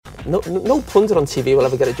no punter on TV will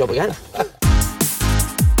ever get a job again.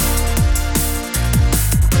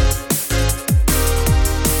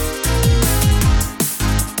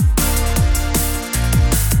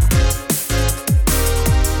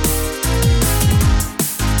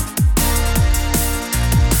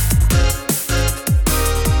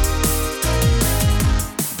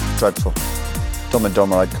 Dreadful. Dumb and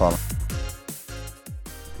dumber, I'd call it.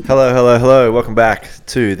 Hello. Welcome back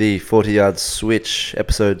to the 40-yard switch,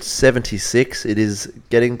 episode 76. It is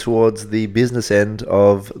getting towards the business end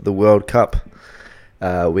of the World Cup.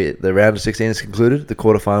 The round of 16 is concluded. The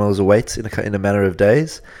quarterfinals awaits in a matter of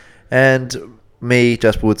days. And me,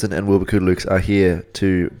 Jasper Woodson, and Wilbur Kudalukes are here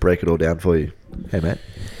to break it all down for you. Hey, mate.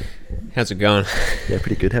 How's it going? Yeah,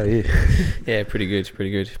 pretty good. How are you? Yeah, pretty good.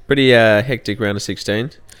 Pretty hectic round of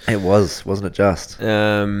 16. It wasn't it just?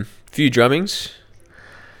 Few drubbings.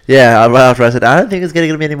 Yeah, right after I said, I don't think it's going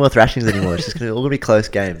to be any more thrashings anymore. It's just all going to be close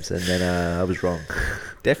games. And then I was wrong.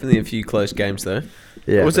 Definitely a few close games, though.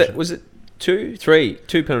 Yeah. Was it 2, 3,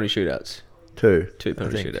 2 penalty shootouts? Two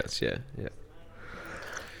penalty shootouts, yeah.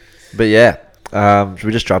 But yeah, should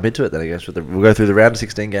we just jump into it then, I guess? We'll go through the round of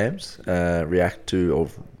 16 games, react to or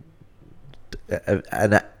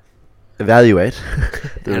evaluate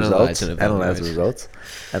the results, analyze the results,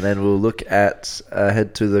 and then we'll look at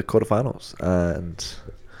head to the quarterfinals and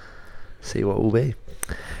see what will be.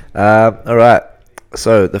 All right,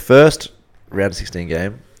 so the first round of 16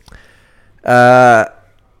 game, I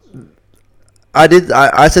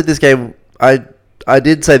said this game. I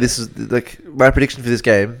did say this is like my prediction for this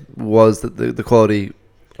game was that the quality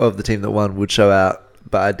of the team that won would show out.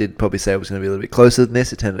 But I did probably say it was going to be a little bit closer than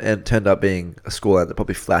this. It turned up being a scoreline that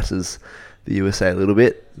probably flatters the USA a little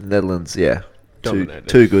bit. The Netherlands, yeah,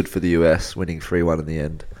 too good for the US, winning 3-1 in the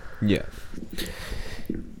end.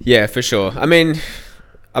 Yeah, for sure. I mean,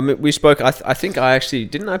 we spoke. I think I actually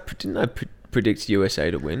didn't I predict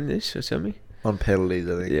USA to win this or something on penalties.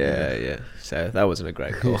 I think. Yeah. So that wasn't a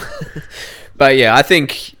great call. But yeah, I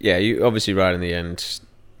think you obviously right in the end.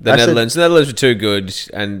 The Netherlands were too good,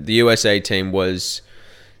 and the USA team was.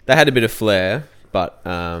 They had a bit of flair, but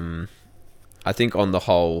I think on the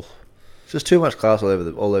whole, just too much class all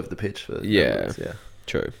over the pitch for yeah,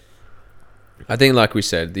 true. I think, like we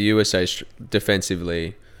said, the USA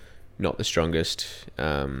defensively not the strongest,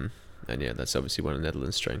 and yeah, that's obviously one of the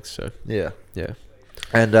Netherlands' strengths. So yeah,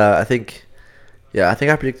 and I think I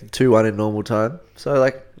predicted 2-1 in normal time, so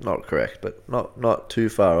like not correct, but not too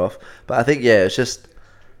far off. But I think it's just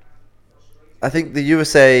I think the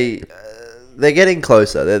USA. They're getting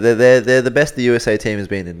closer. They're the best the USA team has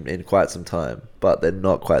been in quite some time, but they're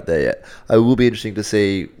not quite there yet. It will be interesting to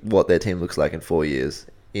see what their team looks like in 4 years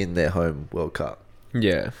in their home World Cup.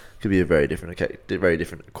 Yeah, could be a very different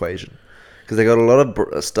equation because they got a lot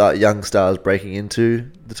of young stars breaking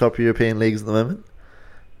into the top European leagues at the moment,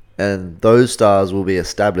 and those stars will be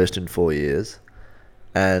established in 4 years.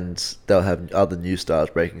 And they'll have other new stars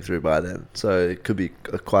breaking through by then. So it could be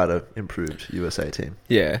quite an improved USA team.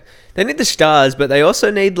 Yeah. They need the stars, but they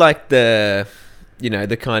also need like the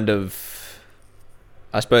kind of,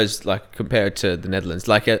 I suppose, like compared to the Netherlands,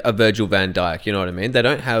 like a Virgil van Dijk, you know what I mean? They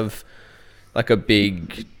don't have like a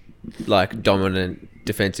big, like dominant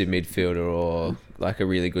defensive midfielder or like a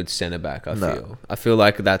really good centre back. I feel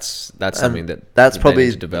like that's something that's probably they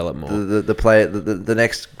need to develop more. The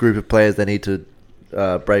next group of players they need to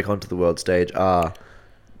break onto the world stage are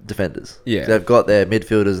defenders. Yeah, they've got their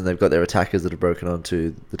midfielders and they've got their attackers that have broken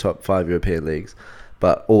onto the top 5 European leagues,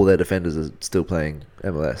 but all their defenders are still playing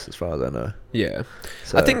MLS, as far as I know. Yeah,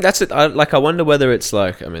 so I think that's it. I wonder whether it's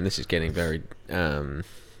like. I mean, this is getting very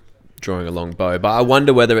drawing a long bow, but I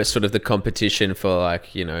wonder whether it's sort of the competition for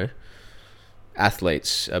like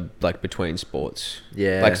athletes like between sports.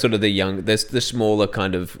 Yeah, like sort of the smaller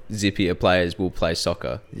kind of zippier players will play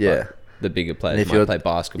soccer. Yeah. The bigger players might play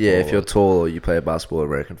basketball. Yeah, if you're tall, you play basketball or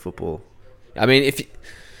American football. I mean,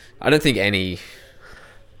 I don't think any.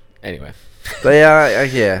 Anyway. But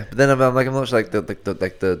yeah. But then I'm not sure, like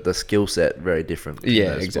the skill set very different.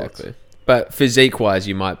 Yeah, exactly. Spots. But physique wise,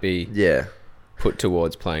 you might be put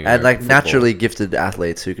towards playing. And American like naturally gifted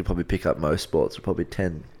athletes who could probably pick up most sports will probably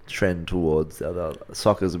trend towards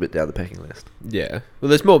soccer's a bit down the pecking list. Yeah. Well,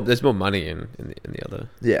 there's more money in the other.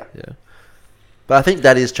 Yeah. Yeah. But I think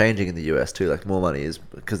that is changing in the US too. Like more money is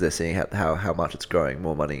because they're seeing how much it's growing.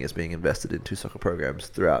 More money is being invested into soccer programs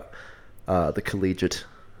throughout the collegiate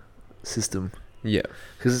system. Yeah,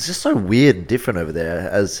 because it's just so weird and different over there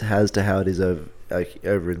as to how it is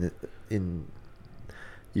over in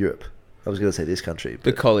Europe. I was going to say this country, but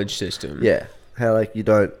the college system. Yeah, how like you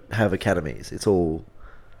don't have academies. It's all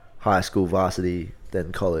high school, varsity,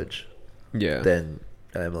 then college. Yeah, then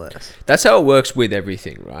at MLS. That's how it works with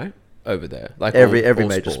everything, right? Over there, like Every all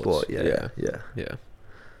major sports. sport. Yeah. Yeah.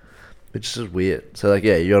 Which is just weird. So like,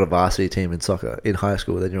 yeah, you're on a varsity team in soccer in high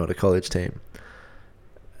school, then you're on a college team,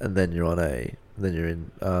 and then you're then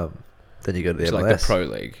you go to the It's MLS. like the pro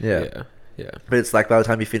league. Yeah. Yeah. But it's like by the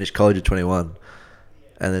time you finish college at 21,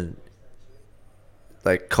 and then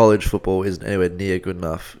like college football isn't anywhere near good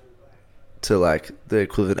enough to like the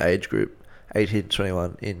equivalent age group, 18 to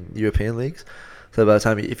 21 in European leagues. So by the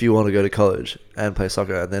time if you want to go to college and play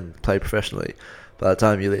soccer and then play professionally, by the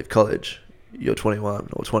time you leave college, you're 21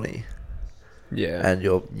 or 20. Yeah. And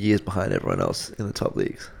you're years behind everyone else in the top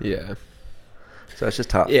leagues. Yeah. So it's just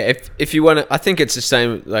tough. Yeah, if you want to, I think it's the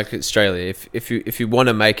same like Australia. If you want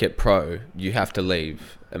to make it pro, you have to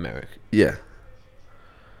leave America. Yeah.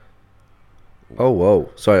 Oh, whoa.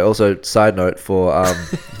 Sorry, also, side note for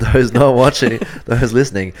those not watching, those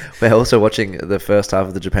listening, we're also watching the first half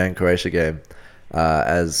of the Japan-Croatia game,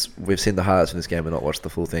 as we've seen the highlights from this game and not watched the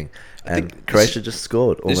full thing. And Croatia just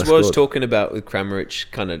scored, almost This was scored. talking about with Kramaric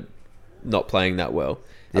kind of not playing that well.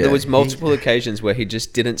 And Yeah, there was multiple occasions where he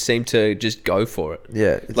just didn't seem to just go for it.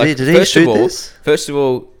 Yeah. Like, Did he shoot this? First of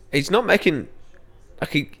all, he's not making...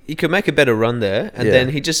 Like he could make a better run there, and Yeah. then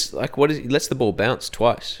he just he lets the ball bounce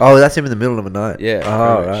twice. Oh, that's him in the middle of the night. Yeah.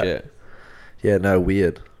 Oh, pretty much, right. Yeah. Yeah, no,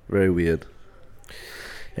 weird. Very weird.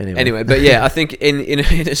 Anyway, but yeah, I think in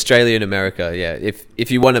Australia and America, yeah, if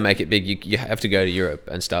you want to make it big, you have to go to Europe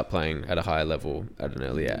and start playing at a higher level at an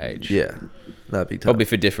earlier age. Yeah. No, big time. Probably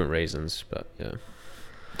for different reasons, but yeah.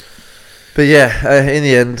 But yeah, in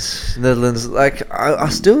the end, Netherlands, like, I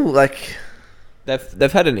still, like...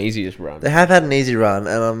 They've had an easiest run. They have had an easy run,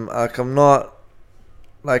 and I'm not...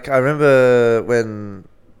 Like, I remember when...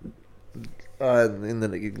 in the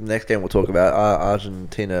next game we'll talk about,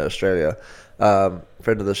 Argentina, Australia,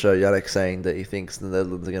 friend of the show, Yannick, saying that he thinks the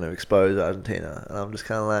Netherlands are going to expose Argentina. And I'm just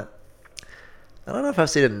kind of like... I don't know if I've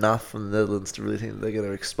seen enough from the Netherlands to really think that they're going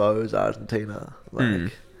to expose Argentina.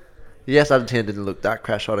 Like, yes, Argentina didn't look that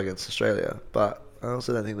crash hot against Australia, but I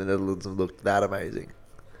also don't think the Netherlands have looked that amazing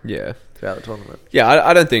Yeah. throughout the tournament. Yeah,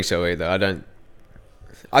 I don't think so either.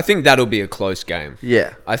 I think that'll be a close game.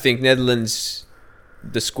 Yeah. I think Netherlands,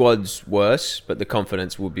 the squad's worse, but the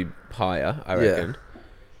confidence will be higher, I reckon.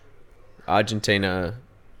 Argentina,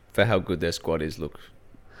 for how good their squad is, look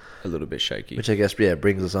a little bit shaky. Which I guess,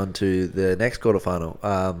 brings us on to the next quarterfinal.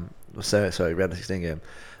 Round of 16 game.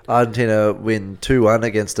 Argentina win 2-1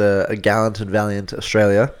 against a gallant and valiant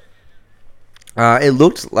Australia. It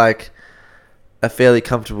looked like a fairly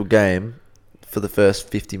comfortable game for the first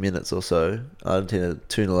 50 minutes or so. Argentina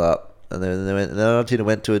 2-0 up, and then Argentina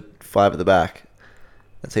went to a 5 at the back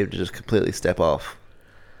and seemed to just completely step off.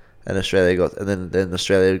 And Australia got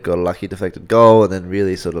a lucky deflected goal, and then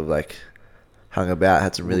really sort of like hung about,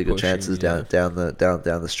 had some really good chances down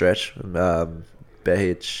the stretch.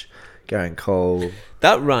 Behic, Garen Cole.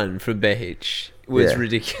 That run from Behic was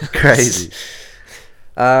ridiculous. Crazy.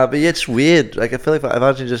 But yeah, it's weird. Like, I feel like if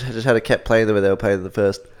Argentina just had kept playing the way they were playing the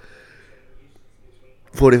first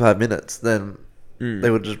 45 minutes, then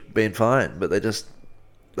they would have just been fine. But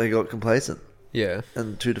they got complacent. Yeah.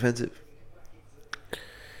 And too defensive.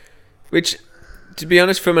 Which, to be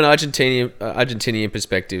honest, from an Argentinian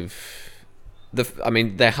perspective,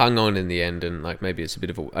 they hung on in the end, and like maybe it's a bit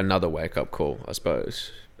of another wake up call, I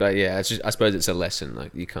suppose. But yeah, I suppose it's a lesson.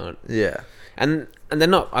 Like, you can't. Yeah. And they're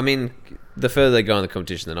not. I mean, the further they go in the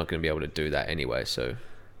competition, they're not going to be able to do that anyway. So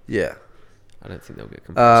yeah, I don't think they'll get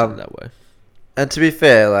complacent that way. And to be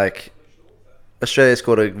fair, like, Australia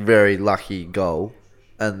scored a very lucky goal,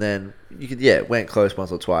 and then went close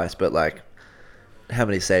once or twice, but like, how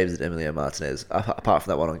many saves did Emilio Martinez, apart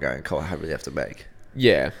from that one on Garen Cole, really have to make?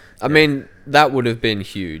 Yeah. I mean, that would have been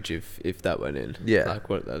huge if that went in. Yeah. Like,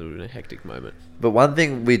 that would have been a hectic moment. But one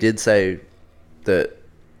thing we did say that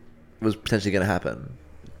was potentially going to happen,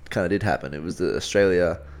 kind of did happen. It was that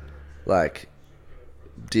Australia, like,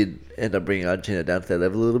 did end up bringing Argentina down to their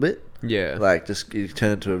level a little bit. Yeah. Like, just it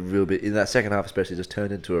turned into a real bit, in that second half especially, just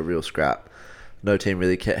turned into a real scrap. No team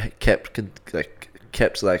really kept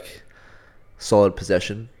solid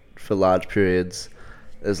possession for large periods.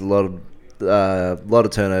 There's a lot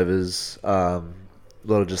of turnovers, a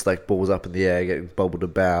lot of just like balls up in the air getting bobbled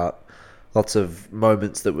about. Lots of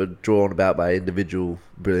moments that were drawn about by individual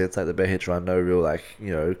brilliance, like the Behic run. No real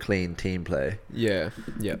clean team play. Yeah,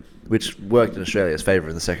 yeah. Which worked in Australia's favour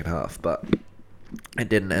in the second half, but it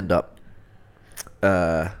didn't end up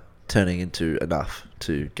turning into enough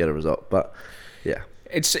to get a result. But yeah.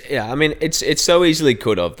 It's so easily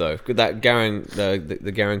could have, though. That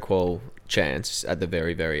the Garen Cole chance at the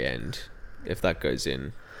very, very end, if that goes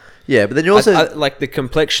in. Yeah, but then you also... like, the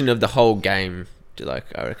complexion of the whole game I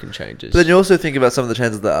reckon changes. But then you also think about some of the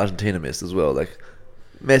chances that Argentina missed as well. Like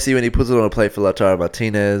Messi, when he puts it on a plate for Lautaro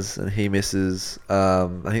Martinez and he misses. I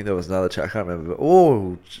think there was another I can't remember.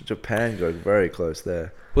 But, Japan got very close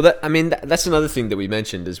there. Well, that's another thing that we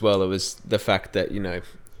mentioned as well. It was the fact that, in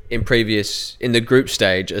the group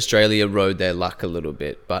stage, Australia rode their luck a little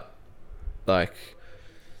bit, but like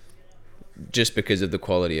just because of the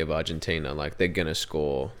quality of Argentina, like they're gonna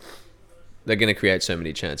score, they're gonna create so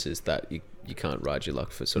many chances that you can't ride your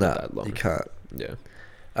luck for sort of that long. You can't. Yeah.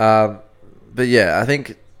 But yeah, I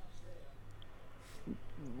think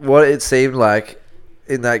what it seemed like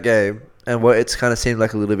in that game, and what it's kind of seemed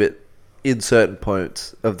like a little bit in certain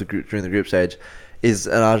points of the group during the group stage, is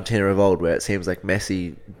an Argentina of old, where it seems like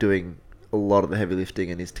Messi doing a lot of the heavy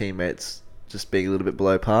lifting and his teammates just being a little bit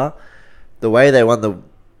below par. The way they won the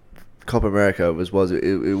Copa America was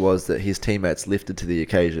that his teammates lifted to the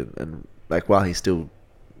occasion, and like while he still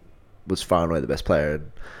was far and away the best player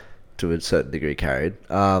and to a certain degree carried,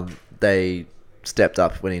 they stepped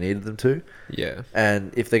up when he needed them to. Yeah.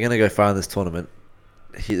 And if they're going to go far in this tournament,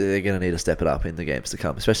 they're going to need to step it up in the games to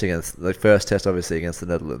come, especially against the first test, obviously against the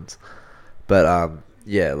Netherlands. But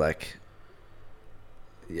he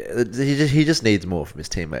just needs more from his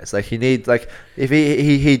teammates. Like he needs, like if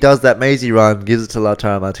he does that mazy run, gives it to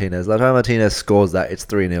Lautaro Martinez. Lautaro Martinez scores that, it's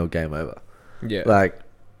 3-0 game over. Yeah. Like,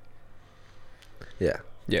 yeah.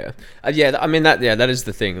 Yeah. That is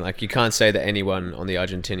the thing. Like, you can't say that anyone on the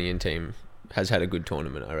Argentinian team has had a good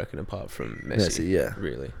tournament, I reckon, apart from Messi. Yeah.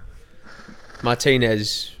 Really.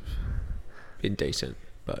 Martinez, been decent,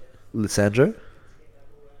 but... Lisandro?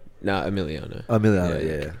 No, Emiliano.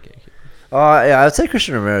 Yeah. Oh, yeah, I'd say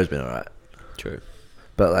Christian Romero's been alright. True.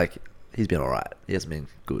 But, like, he's been alright. He hasn't been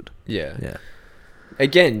good. Yeah. Yeah.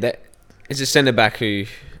 Again, that it's a centre-back who...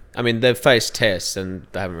 I mean, they've faced tests and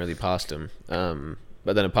they haven't really passed them.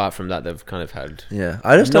 But then apart from that, they've kind of had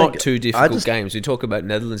not too difficult games. We talk about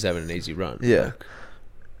Netherlands having an easy run. Yeah. Like,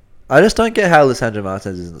 I just don't get how Lisandro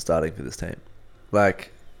Martinez isn't starting for this team.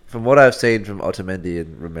 Like, from what I've seen from Otamendi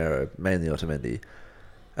and Romero, mainly Otamendi,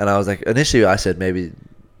 and I was like, initially I said maybe,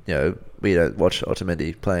 we don't watch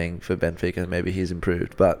Otamendi playing for Benfica, maybe he's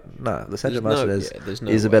improved. But no, Lisandro Martinez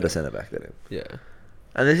is a better centre-back than him. Yeah.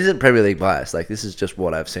 And this isn't Premier League bias. Like, this is just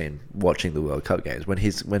what I've seen watching the World Cup games. When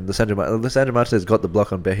Lisandro Martinez got the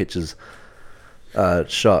block on Behic's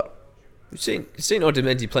shot. We've seen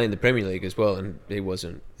Otamendi play in the Premier League as well, and he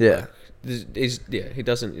wasn't. Yeah. He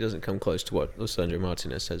doesn't come close to what Lisandro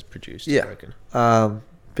Martinez has produced. Yeah. I reckon.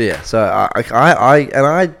 But yeah, so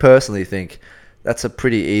I personally think that's a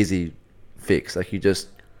pretty easy fix. Like, you just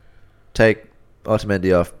take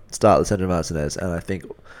Otamendi off, start Lisandro Martinez, and I think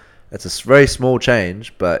it's a very small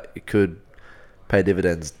change, but it could pay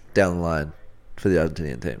dividends down the line for the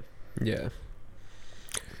Argentinian team. Yeah.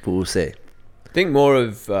 But we'll see. I think more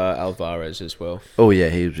of Alvarez as well. Oh yeah,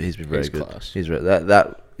 he's been very good. Class. He's I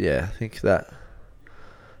think that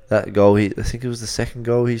goal. I think it was the second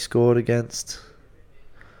goal he scored against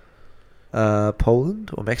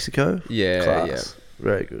Poland or Mexico. Yeah, class. Yeah.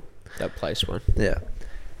 Very good. That place one. Yeah.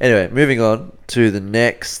 Anyway, moving on to the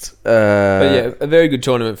next. But yeah, a very good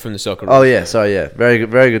tournament from the Socceroos. Oh yeah, sorry, yeah, very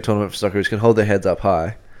good tournament for Socceroos. Can hold their heads up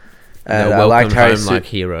high. And I liked Harry like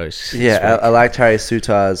heroes. Yeah, I liked Harry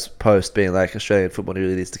Sutar's post being like, Australian football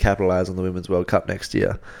really needs to capitalise on the Women's World Cup next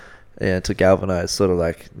year, and to galvanise sort of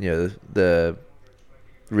like the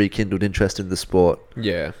rekindled interest in the sport.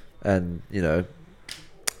 Yeah, and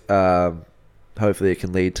hopefully it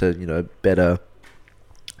can lead to better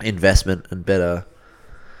investment and better.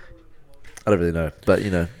 I don't really know, but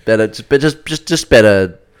better, just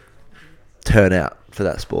better turnout for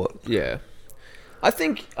that sport. Yeah,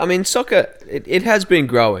 I mean, soccer it has been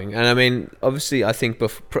growing, and I mean, obviously, I think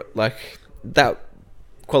like that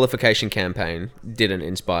qualification campaign didn't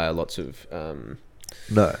inspire lots of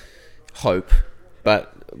hope,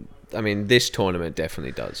 but I mean, this tournament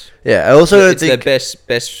definitely does. Yeah, I also don't think it's their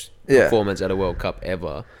best performance at a World Cup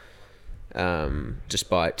ever,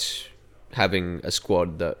 despite having a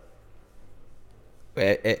squad that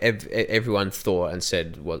everyone thought and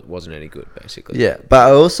said wasn't any good, basically. Yeah, but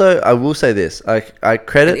I will say this: I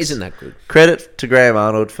credit isn't that good credit to Graham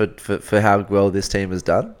Arnold for how well this team has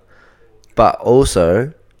done, but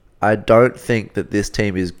also I don't think that this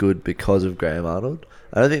team is good because of Graham Arnold.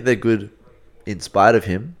 I don't think they're good in spite of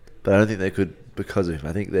him, but I don't think they're good because of him.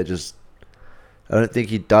 I think I don't think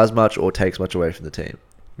he does much or takes much away from the team.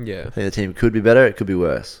 Yeah, I think the team could be better, it could be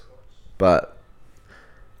worse, but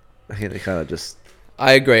I think they kind of just.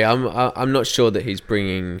 I agree. I'm not sure that he's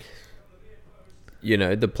bringing,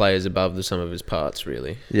 the players above the sum of his parts,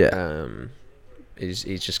 really. Yeah. He's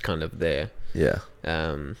just kind of there. Yeah.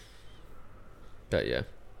 But yeah.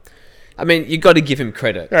 I mean, you got to give him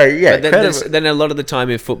credit. Yeah, But then a lot of the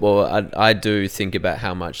time in football, I do think about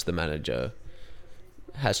how much the manager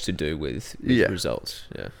has to do with results.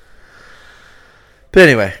 Yeah. But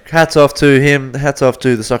anyway, hats off to him. Hats off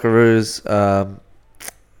to the Socceroos.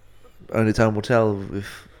 Only time will tell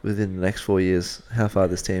if within the next 4 years how far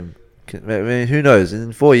this team can. I mean, who knows?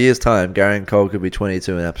 In 4 years' time, Gary and Cole could be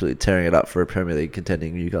 22 and absolutely tearing it up for a Premier League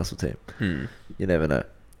contending Newcastle team. You never know.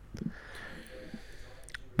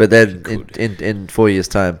 But then in 4 years'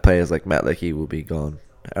 time, players like Matt Leckie will be gone.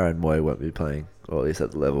 Aaron Moy won't be playing, or at least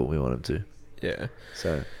at the level we want him to. Yeah.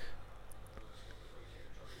 So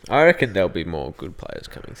I reckon there'll be more good players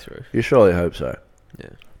coming through. you surely hope so. Yeah.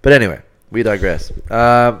 But anyway, we digress.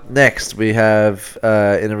 Next, we have,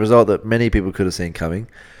 in a result that many people could have seen coming,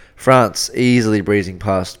 France easily breezing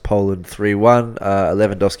past Poland 3-1. A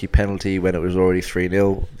Lewandowski penalty when it was already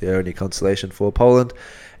 3-0, the only consolation for Poland.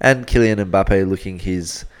 And Kylian Mbappe looking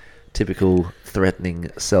his typical threatening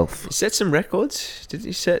self. He set some records. Did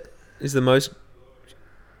he set? Is the most?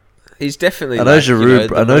 He's definitely. I know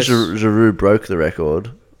Giroud broke the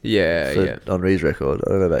record. Yeah, yeah. Henri's record. I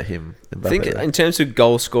don't know about him. Mbappe, I think in terms of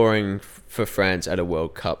goal scoring for France at a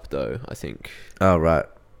World Cup, though, I think. Oh, right.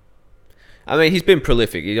 I mean, he's been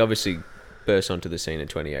prolific. He obviously burst onto the scene in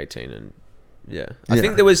 2018, and I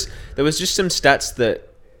think there was just some stats that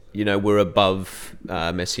were above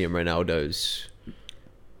Messi and Ronaldo's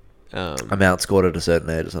amount scored at a certain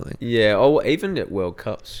age or something. Yeah, or even at World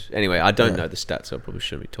Cups. Anyway, I don't know the stats, so I probably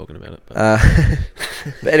shouldn't be talking about it.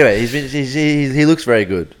 But anyway, he looks very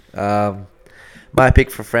good. My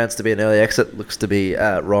pick for France to be an early exit looks to be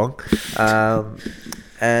wrong.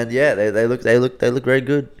 And yeah, they look very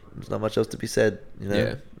good. There's not much else to be said.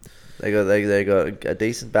 Yeah. They got a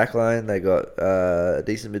decent backline. They got a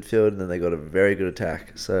decent midfield, and then they got a very good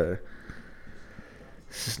attack. So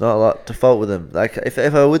it's just not a lot to fault with them. Like if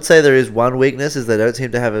I would say there is one weakness, is they don't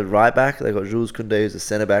seem to have a right back. They got Jules Koundé, who's a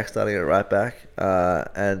centre back, starting at right back,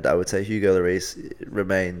 and I would say Hugo Lloris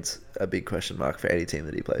remains a big question mark for any team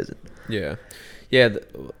that he plays in. Yeah, yeah.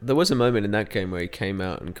 There was a moment in that game where he came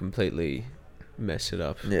out and completely messed it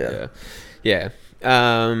up. Yeah.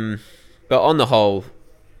 But on the whole,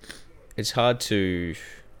 it's hard to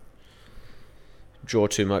draw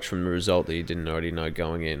too much from the result that you didn't already know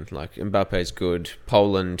going in. Like, Mbappe's good.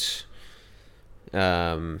 Poland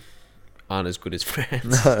aren't as good as France.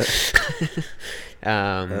 No.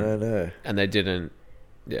 I don't know. And they didn't,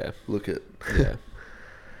 look at. Yeah.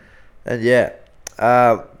 And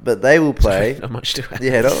but they will play. Not much to add.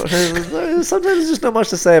 Yeah, sometimes there's just not much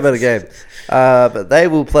to say about a game. But they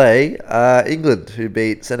will play England, who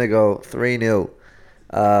beat Senegal 3-0.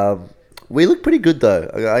 We look pretty good, though.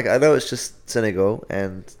 I know it's just Senegal,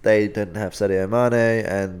 and they didn't have Sadio Mane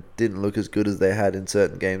and didn't look as good as they had in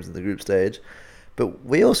certain games in the group stage. But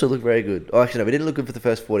we also look very good. Oh, actually, no, we didn't look good for the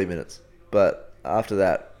first 40 minutes. But after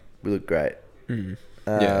that, we looked great.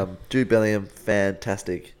 Jude Bellingham,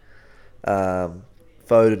 fantastic.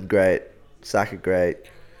 Foden, great. Saka, great.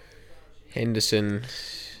 Henderson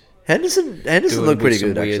looked pretty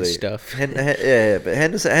good, weird actually. Stuff. But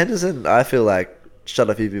Henderson, I feel like shut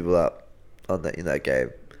a few people up in that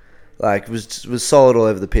game. Like was solid all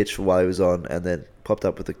over the pitch for while he was on, and then popped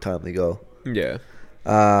up with a timely goal. Yeah.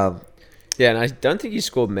 And I don't think he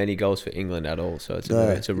scored many goals for England at all, so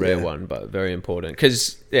it's a rare one, but very important.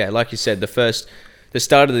 Because like you said, the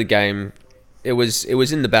start of the game, it was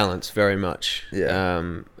in the balance very much. Yeah.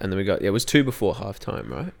 And then it was 2 before half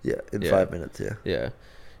time, right? Yeah, in 5 minutes. Yeah.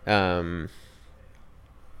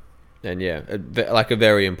 And like a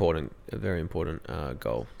very important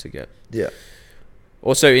goal to get. Yeah.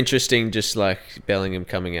 Also interesting, just like Bellingham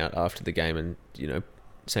coming out after the game and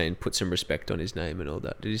saying put some respect on his name and all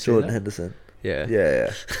that. Did you see Jordan that? Henderson. Yeah.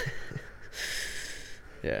 Yeah.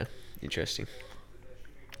 Yeah. Interesting.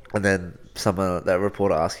 And then that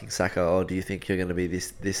reporter asking Saka, "Oh, do you think you're going to be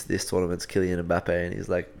this tournament's Kylian Mbappe?" And he's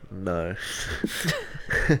like, "No."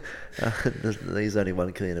 There's only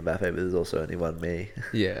one Kylian Mbappe, but there's also only one me.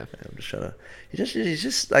 Yeah. I'm just trying to. He's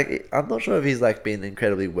just like, I'm not sure if he's like been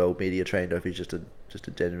incredibly well media trained or if he's just a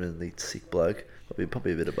genuinely sick bloke.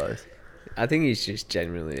 Probably a bit of both. I think he's just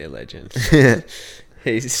genuinely a legend. Yeah.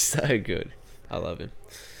 He's so good. I love him.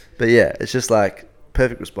 But yeah, it's just like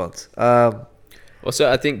perfect response.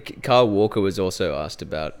 Also, I think Kyle Walker was also asked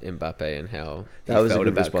about Mbappe and how he felt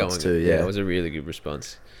about going. Too, yeah, it was a really good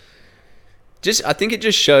response. I think it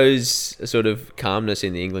just shows a sort of calmness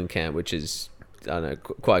in the England camp, which is, I don't know,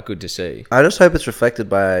 quite good to see. I just hope it's reflected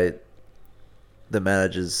by the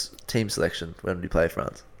manager's team selection when we play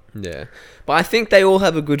France. Yeah, but I think they all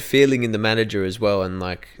have a good feeling in the manager as well, and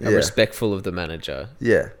like are respectful of the manager.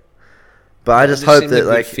 Yeah, But I just hope seen that the good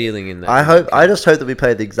like feeling in that. I just hope that we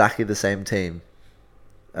played exactly the same team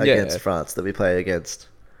against Yeah. France that we play against.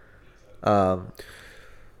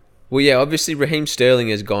 Well, yeah, obviously Raheem Sterling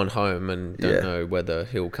has gone home and don't Yeah. know whether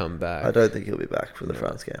he'll come back. I don't think he'll be back for the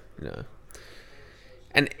France game. No.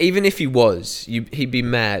 And even if he was, he'd be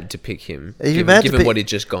mad to pick him, He'd be given, mad to given pick- what he'd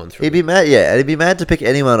just gone through. He'd be mad, yeah, and he'd be mad to pick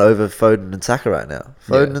anyone over Foden and Saka right now.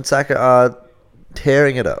 Foden Yeah. and Saka are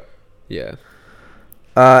tearing it up. Yeah.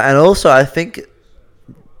 And also, I think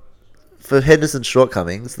for Henderson's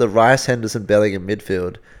shortcomings, the Rice, Henderson, Bellingham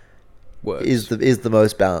midfield Works. is the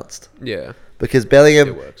most balanced. Yeah. Because Bellingham,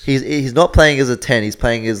 It works. he's not playing as a 10. He's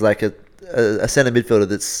playing as like a centre midfielder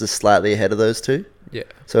that's just slightly ahead of those two. Yeah.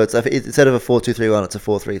 So it's instead of a 4-2-3-1, it's a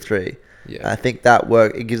 4-3-3. Yeah. I think that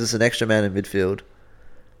it gives us an extra man in midfield.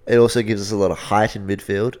 It also gives us a lot of height in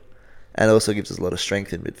midfield, and it also gives us a lot of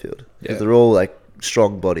strength in midfield. Because Yeah. they're all like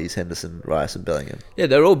strong bodies: Henderson, Rice, and Bellingham. Yeah,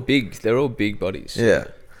 they're all big. They're all big bodies. Yeah.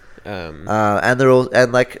 Um,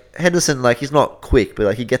 And like Henderson, like he's not quick, but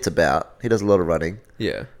like he gets about. He does a lot of running.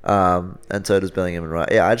 yeah. And so does Bellingham and Rice.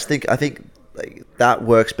 Yeah, I think like that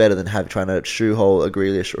works better than trying to shoehole a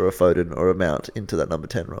Grealish or a Foden or a Mount into that number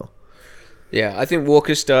 10 role. Yeah, I think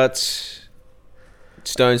Walker starts.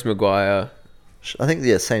 Stones, Maguire, I think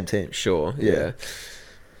same team. sure. Yeah. Yeah.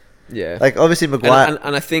 Yeah. Like obviously Maguire.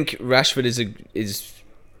 And I think Rashford is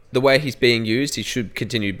the way he's being used. He should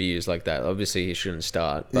continue to be used like that. Obviously, he shouldn't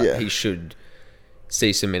start, but Yeah. he should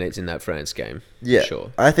see some minutes in that France game. Yeah,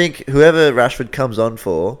 Sure. I think whoever Rashford comes on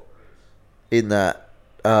for in that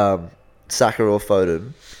Saka or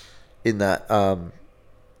Foden in that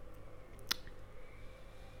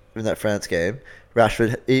France game,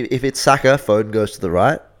 Rashford. If it's Saka, Foden goes to the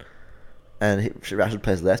right, and Rashford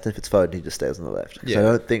plays left. And if it's Foden, he just stays on the left. So Yeah. I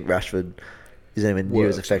don't think Rashford is anywhere near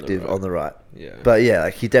as Works on the effective right. on the right. Yeah. But yeah,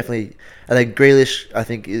 like he definitely. And then Grealish, I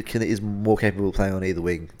think, is more capable of playing on either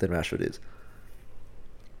wing than Rashford is.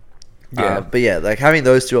 Yeah. But yeah, like having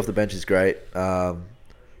those two off the bench is great.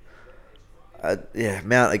 Yeah,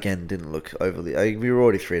 Mount again didn't look overly. We were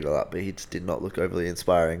already 3-0 up, but he just did not look overly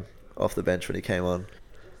inspiring off the bench when he came on.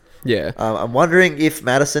 Yeah. I'm wondering if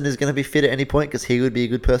Maddison is going to be fit at any point because he would be a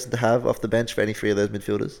good person to have off the bench for any three of those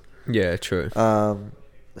midfielders. Yeah, true.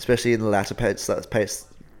 Especially in the latter parts of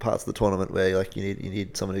the tournament where like you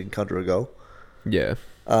need someone who can conjure a goal. Yeah.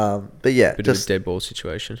 But yeah, Bit just of a dead ball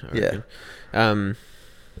situation, I Yeah. reckon.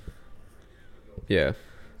 Yeah.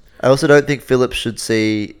 I also don't think Phillips should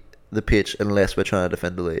see the pitch unless we're trying to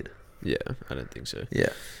defend the lead. Yeah, I don't think so. Yeah.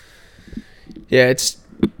 Yeah, it's...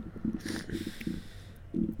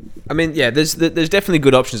 I mean, yeah, there's definitely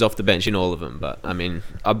good options off the bench in all of them, but I mean,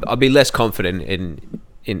 I'll be less confident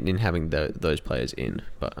in having those players in.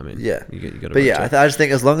 But I mean, Yeah, you got to. but yeah, I just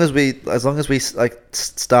think as long as we like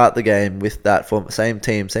start the game with that same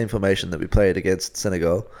team, same formation that we played against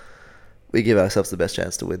Senegal, we give ourselves the best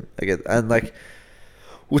chance to win again. And like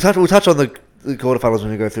we'll touch on the quarterfinals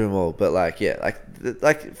when we go through them all. But like yeah,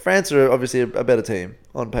 like France are obviously a better team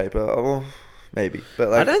on paper. Well, maybe, but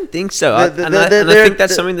like I don't think so. I think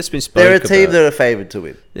that's something that's been spoken they're a about. team that are favoured to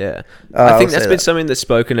win. Yeah, I I think would that's say been that. something that's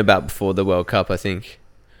spoken about before the World Cup. I think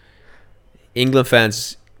England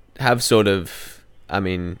fans have sort of, I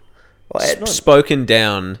mean, spoken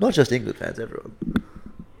down. Not just England fans, everyone.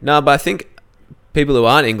 No, but I think people who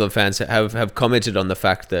aren't England fans have commented on the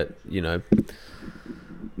fact that, you know,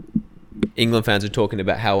 England fans are talking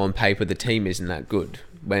about how on paper the team isn't that good,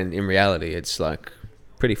 when in reality it's like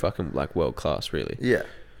pretty fucking like world class, really. Yeah.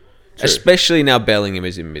 True. Especially now Bellingham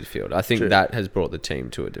is in midfield. I think True. that has brought the team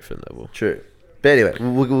to a different level. True. But anyway,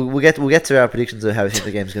 we'll get to our predictions of how we think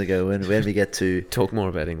the game's going to go when we get to Talk more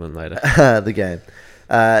about England later. the game.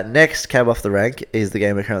 Next cab off the rank is the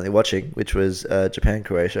game we're currently watching, which was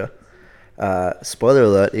Japan-Croatia. Spoiler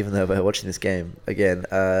alert, even though we're watching this game again,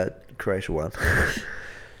 Croatia won.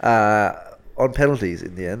 On penalties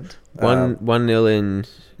in the end. 1-0 in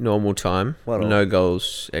normal time. 1-0. No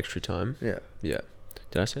goals extra time. Yeah. Yeah.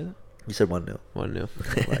 Did I say that? You said 1-0.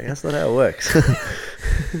 1-0. Like, that's not how it works.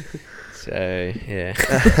 So,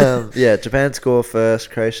 yeah. Yeah, Japan score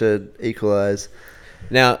first, Croatia equalise.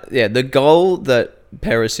 Now, yeah, the goal that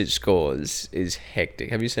Perisic scores is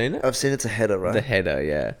hectic. Have you seen it? I've seen it's a header, right? The header,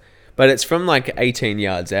 yeah. But it's from like 18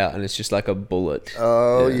 yards out, and it's just like a bullet.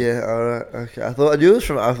 Oh yeah, alright, okay. I knew it was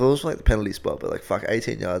from like the penalty spot, but like fuck,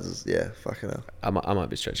 18 yards is fucking hell. I might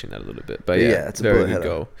be stretching that a little bit, but Yeah, yeah, it's a very bullet good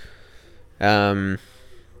header. goal.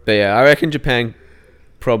 But yeah, I reckon Japan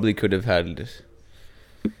probably could have had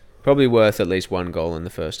probably worth at least one goal in the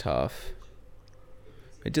first half.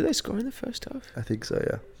 Wait, did they score in the first half? I think so,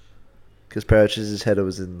 yeah. Because Peric's header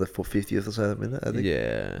was in the 50th or so minute, I think.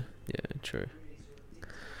 Yeah, true.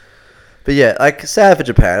 But yeah, like sad for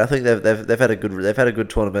Japan. I think they've had a good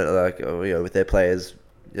tournament, like with their players,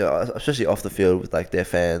 especially off the field with like their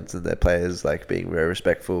fans and their players like being very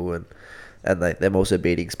respectful and like them also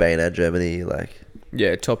beating Spain and Germany, like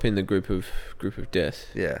Yeah, topping the group of death.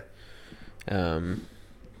 yeah. Yeah,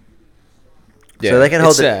 So they can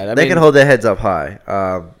hold sad. can hold their heads up high,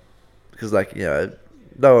 because like no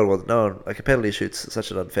one like a penalty shoot's such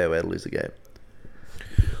an unfair way to lose a game.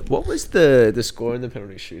 What was the score in the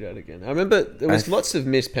penalty shootout again? I remember there was lots of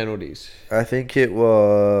missed penalties. I think it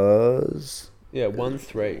was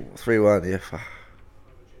 1-3. 3-1. Yeah,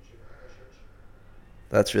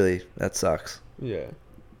 that sucks. Yeah.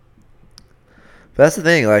 But that's the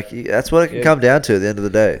thing, like that's what it can come down to at the end of the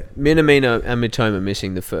day. Minamino and Mitoma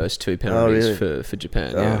missing the first 2 penalties for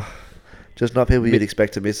Japan. Yeah, just not people you'd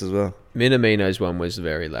expect to miss as well. Minamino's one was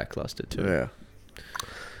very lackluster too. Yeah.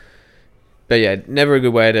 But yeah, never a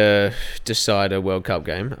good way to decide a World Cup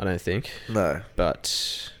game, I don't think. No.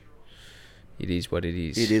 But it is what it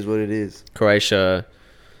is. It is what it is. Croatia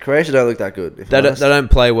don't look that good. They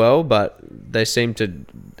don't play well, but they seem to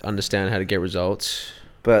understand how to get results.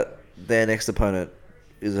 But their next opponent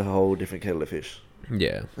is a whole different kettle of fish.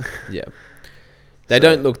 Yeah, yeah. They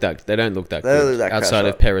don't look that good outside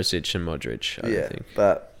of Perisic and Modric. I don't think.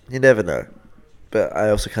 But you never know. But I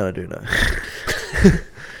also kind of do know.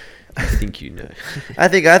 I think you know. I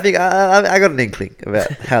got an inkling about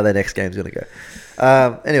how their next game's going to go.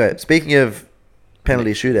 Anyway, speaking of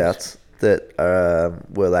penalty shootouts that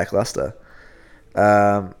were lackluster,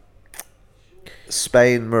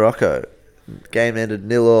 Spain-Morocco. Game ended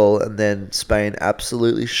 0-0, and then Spain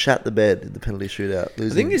absolutely shat the bed in the penalty shootout. I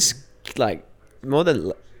think it's like more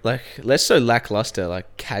than like less so lackluster,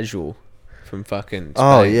 like casual from fucking Spain.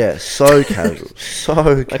 Oh yeah, so casual, so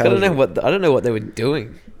like casual. I don't know what they were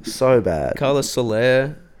doing. So bad. Carlos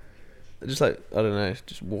Soler, just like I don't know,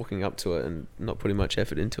 just walking up to it and not putting much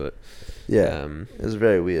effort into it. Yeah, it was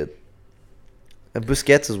very weird. And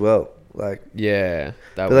Busquets as well, like yeah,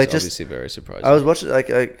 that was like obviously very surprising. I was watching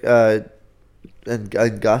and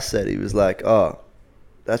Gus said he was like, "Oh,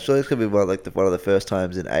 that's really gonna be one of the first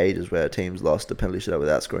times in ages where a team's lost a penalty shootout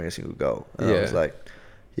without scoring a single goal." And I was like,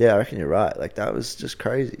 "Yeah, I reckon you're right. Like that was just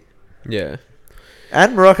crazy." Yeah,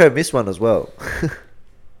 and Morocco missed one as well.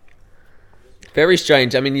 Very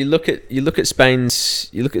strange. I mean, you look at Spain's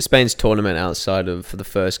tournament outside of for the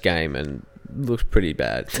first game and it looks pretty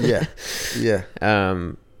bad. Yeah, yeah.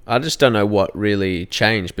 I just don't know what really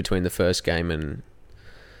changed between the first game and.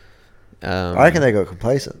 I reckon they got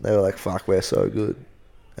complacent. They were like, "Fuck, we're so good,"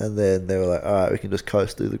 and then they were like, "All right, we can just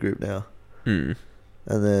coast through the group now." And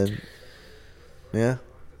then, yeah,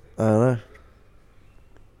 I don't know.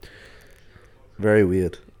 Very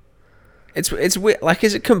weird. It's weird. Like,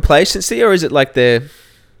 is it complacency or is it like they're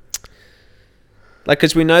like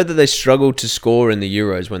because we know that they struggled to score in the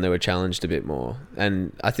Euros when they were challenged a bit more,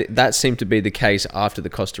 and I think that seemed to be the case after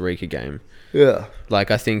the Costa Rica game. Yeah,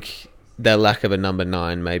 like I think their lack of a number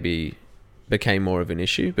 9 maybe became more of an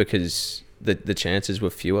issue because the chances were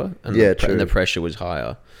fewer and the pressure was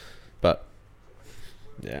higher. But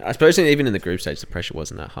yeah, I suppose even in the group stage the pressure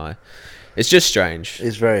wasn't that high. It's just strange.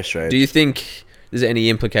 It's very strange. Do you think there's any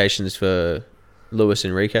implications for Luis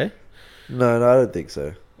Enrique? No, I don't think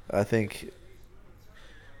so. I think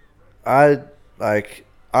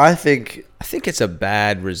it's a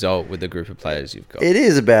bad result with the group of players you've got. It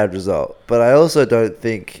is a bad result, but I also don't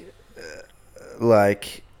think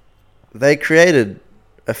they created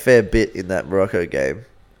a fair bit in that Morocco game,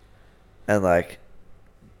 and like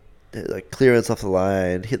clearance off the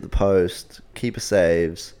line, hit the post, keeper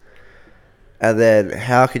saves, and then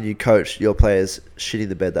how can you coach your players shitting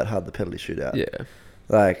the bed that hard in the penalty shootout? Yeah,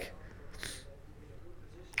 like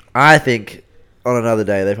I think on another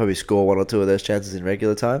day they probably score 1 or 2 of those chances in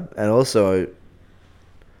regular time, and also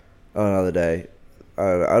on another day, I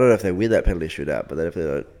don't know if they win that penalty shootout, but then if they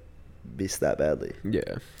don't miss that badly.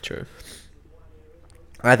 Yeah, true.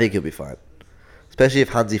 I think he'll be fine. Especially if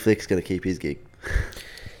Hansi Flick's going to keep his gig.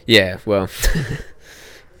 Yeah, well,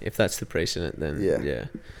 if that's the precedent, then yeah.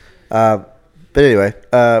 But anyway,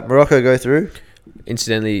 Morocco go through.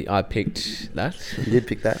 Incidentally, I picked that. You did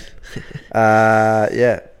pick that.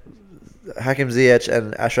 Yeah. Hakim Ziyech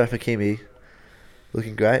and Ashraf Hakimi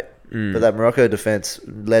looking great. But that Morocco defence,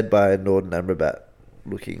 led by Norden Amrabat,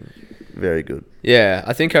 looking very good. Yeah,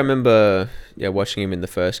 I think I remember watching him in the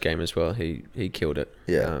first game as well. He killed it.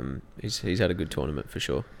 Yeah. He's had a good tournament for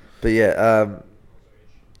sure. But yeah,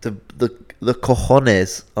 the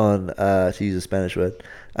cojones on to use a Spanish word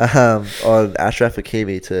on Ashraf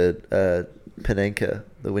Hakimi to Panenka,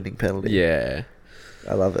 the winning penalty. Yeah.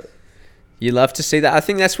 I love it. You love to see that. I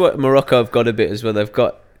think that's what Morocco have got a bit as well. They've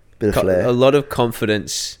got Bit of flair. a lot of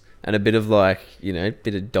confidence and a bit of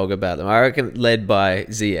bit of dog about them. I reckon led by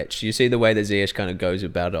Ziyech. You see the way that Ziyech kind of goes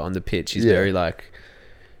about it on the pitch. He's very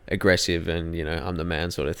aggressive and I'm the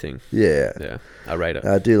man sort of thing. Yeah, I rate it.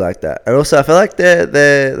 I do like that, and also I feel like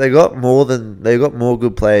they got more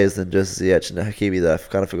good players than just Ziyech and Hakimi that I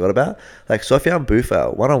kind of forgot about. Like Sofiane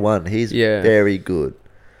Boufal, 1-on-1, he's very good.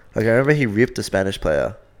 Like I remember he ripped a Spanish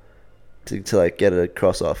player to like get a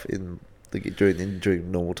cross off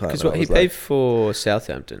during normal time. Because he played for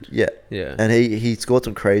Southampton. Yeah, and he scored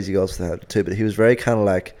some crazy goals for Southampton too. But he was very kind of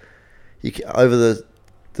like over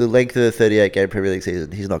the length of the 38 game Premier League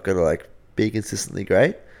season, he's not going to like be consistently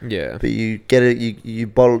great. Yeah, but you get it. You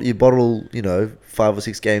bottle 5 or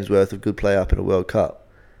 6 games worth of good play up in a World Cup.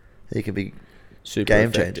 He can be super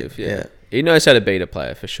game changing. Yeah, he knows how to beat a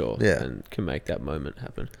player for sure. Yeah, and can make that moment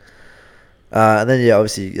happen. And then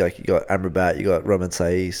obviously you got Amrabat, you got Roman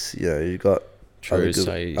Saiz, you got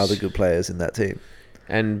other good players in that team.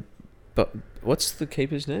 But what's the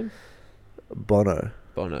keeper's name? Bono.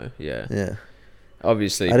 Yeah.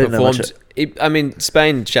 Obviously, I didn't performed.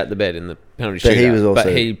 Spain shat the bed in the penalty shootout. He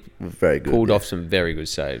was very good. Pulled off some very good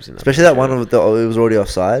saves in that. Especially that one it was already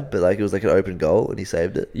offside, but it was like an open goal and he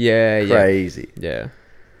saved it. Yeah, crazy. Yeah.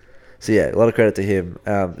 So a lot of credit to him.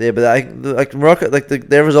 But Morocco,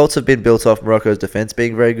 their results have been built off Morocco's defense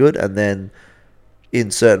being very good, and then in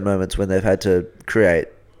certain moments when they've had to create,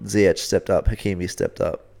 Ziyech stepped up, Hakimi stepped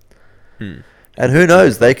up, and who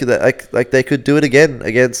knows, they could do it again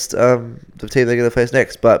against the team they're going to face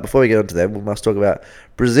next. But before we get on to them, we must talk about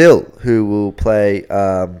Brazil, who will play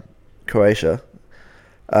Croatia,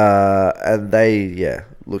 and they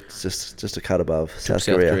looked just a cut above South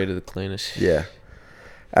Korea to the cleanest. Yeah.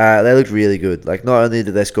 They looked really good. Like, not only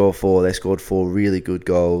did they score 4, they scored 4 really good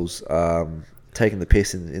goals. Taking the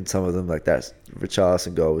piss in some of them, like that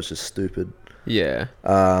Richarlison goal was just stupid. Yeah.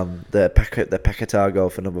 The Paquetá goal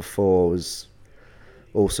for number 4 was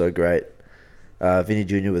also great. Vinny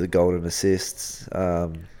Jr. with a golden assists.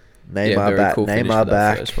 Neymar back. Cool Neymar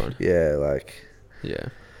back. Yeah.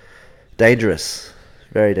 Dangerous.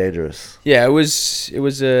 Very dangerous. Yeah, it was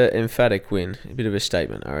a emphatic win, a bit of a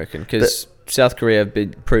statement, I reckon, because South Korea have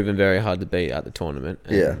been proven very hard to beat at the tournament.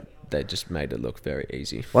 And they just made it look very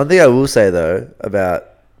easy. One thing I will say though about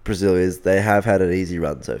Brazil is they have had an easy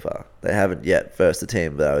run so far. They haven't yet versed a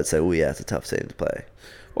team that I would say, it's a tough team to play.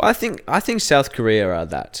 Well, I think South Korea are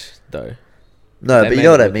that though. No, but you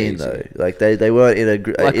know what I mean though. Like they weren't in a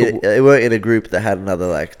they weren't in a group that had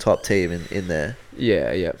another top team in there.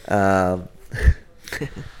 Yeah.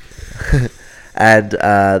 And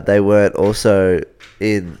they weren't also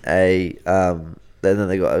in a then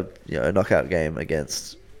they got a knockout game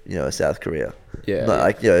against South Korea. Yeah.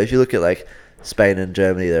 If you look at Spain and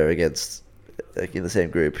Germany, they're against in the same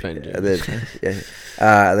group, and then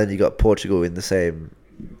and then you got Portugal in the same.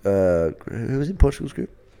 Who was in Portugal's group?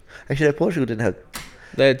 Actually, no, Portugal didn't have.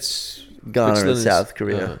 That's Ghana and South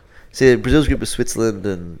Korea. See, Brazil's group was Switzerland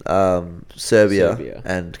and Serbia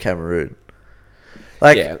and Cameroon.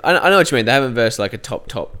 I know what you mean. They haven't versed a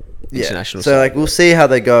top international. So we'll see how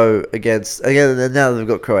they go against again. And now they've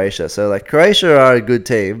got Croatia. So Croatia are a good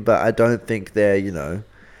team, but I don't think they're if you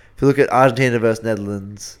look at Argentina versus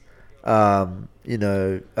Netherlands, France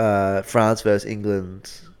versus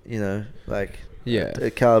England,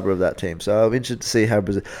 the caliber of that team. So I'm interested to see how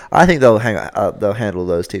Brazil. I think they'll handle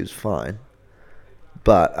those teams fine,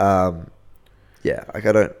 but I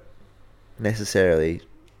don't necessarily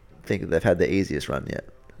think that they've had the easiest run yet.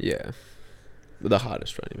 Yeah. The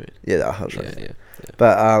hardest run, you mean? Yeah, the hardest run. Yeah.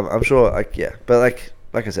 But I'm sure, but like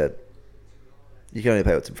I said, you can only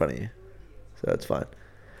play what's in front of you, so that's fine.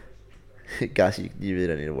 Guys, you really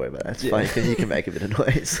don't need to worry about that. It's fine. You can make a bit of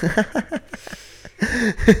noise.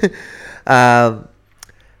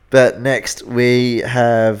 But next we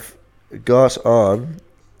have got on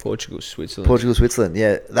Portugal, Switzerland.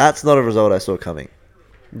 Yeah, that's not a result I saw coming.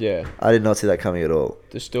 Yeah. I did not see that coming at all.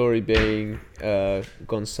 The story being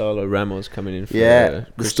Gonzalo Ramos coming in for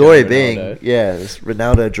the story being this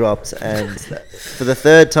Ronaldo dropped, and for the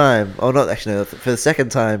third time, for the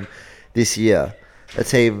second time this year, a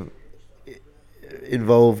team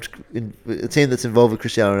that's involved with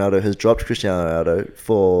Cristiano Ronaldo has dropped Cristiano Ronaldo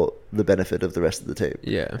for the benefit of the rest of the team.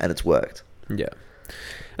 Yeah. And it's worked. Yeah.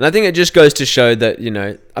 And I think it just goes to show that,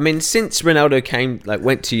 since Ronaldo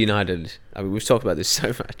went to United, we've talked about this so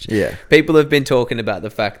much. Yeah. People have been talking about the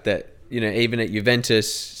fact that, even at Juventus,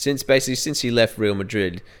 since he left Real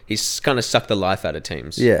Madrid, he's kind of sucked the life out of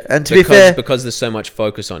teams. Yeah. And to be fair, because there's so much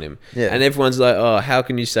focus on him. Yeah. And everyone's like, oh, how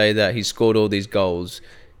can you say that? He scored all these goals.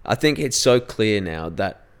 I think it's so clear now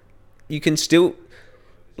that you can still...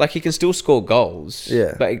 Like, he can still score goals.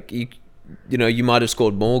 Yeah. But, you might have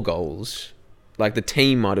scored more goals. Like, the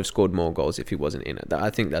team might have scored more goals if he wasn't in it. I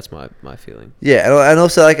think that's my feeling. Yeah, and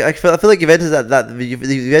also, like, I feel like Juventus, the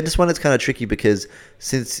Juventus one is kind of tricky because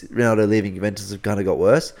since Ronaldo leaving, Juventus have kind of got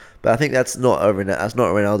worse. But I think that's not a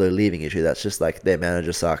Ronaldo leaving issue. That's just, like, their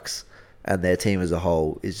manager sucks and their team as a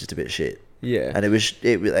whole is just a bit shit. Yeah. And it was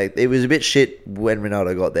a bit shit when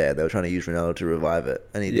Ronaldo got there. They were trying to use Ronaldo to revive it,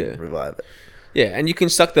 and he didn't revive it. Yeah, and you can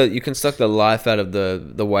suck the life out of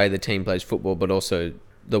the way the team plays football, but also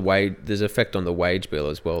there's an effect on the wage bill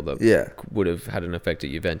as well that would have had an effect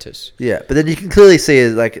at Juventus. Yeah, but then you can clearly see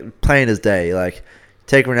it, like, plain as day. Like,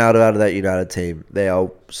 take Ronaldo out of that United team, they are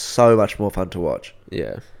so much more fun to watch.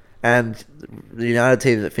 Yeah. And the United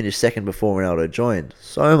team that finished second before Ronaldo joined,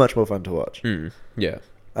 so much more fun to watch. Yeah.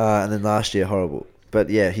 And then last year, horrible. But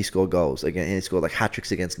yeah, he scored goals again. He scored like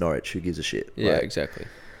hat-tricks against Norwich. Who gives a shit? Yeah, like, exactly.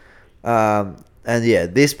 And yeah,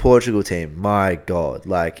 this Portugal team, my God,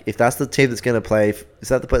 like, if that's the team that's going to play, is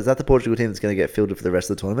that the Portugal team that's going to get fielded for the rest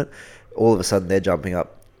of the tournament? All of a sudden, they're jumping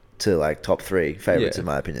up to like top 3 favourites in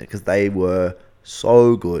my opinion, because they were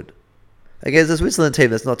so good against the Switzerland team.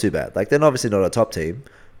 That's not too bad. Like, they're obviously not a top team,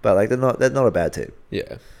 but like they're not a bad team.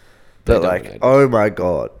 Yeah. But like, oh my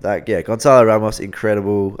God, like, yeah, Gonzalo Ramos,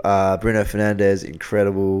 incredible. Bruno Fernandes,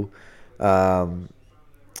 incredible.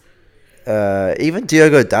 Even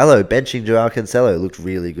Diogo Dalot benching Joao Cancelo looked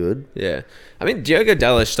really good. Yeah, I mean, Diogo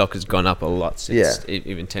Dalot's stock has gone up a lot since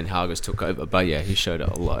even Ten Hag has took over. But yeah, he showed it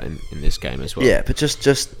a lot in this game as well. Yeah, but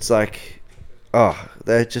just like,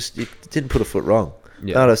 they just you didn't put a foot wrong.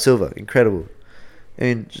 Yeah. Bernardo Silva, incredible. I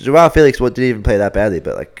mean, Joao Felix didn't even play that badly,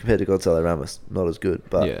 but like compared to Gonzalo Ramos, not as good.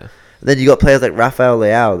 But yeah. Then you got players like Rafael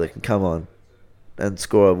Leao that can come on and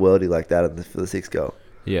score a worldie like that for the 6th goal.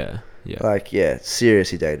 Yeah, yeah. Like, yeah,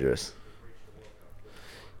 seriously dangerous.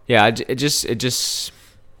 Yeah, it just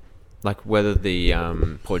like whether the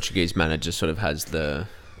Portuguese manager sort of has the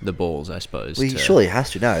balls, I suppose. Well, he surely has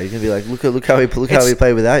to now. You're gonna be like, look how we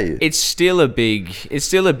play without you. It's still a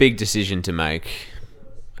big decision to make.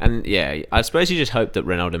 And yeah, I suppose you just hope that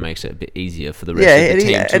Ronaldo makes it a bit easier for the rest of the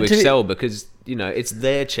team to excel because it's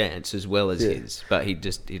their chance as well as his. But he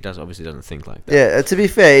obviously doesn't think like that. Yeah, to be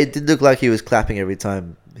fair, it did look like he was clapping every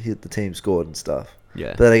time the team scored and stuff.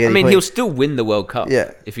 Yeah, but again, he'll still win the World Cup.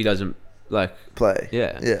 Yeah. If he doesn't play.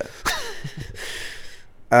 Yeah, yeah.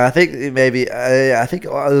 I think maybe I think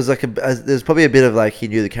there's probably a bit of like he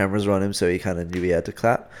knew the cameras were on him, so he kind of knew he had to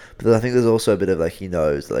clap. But I think there's also a bit of like he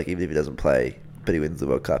knows that, like, even if he doesn't play, but he wins the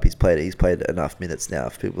World Cup, he's played enough minutes now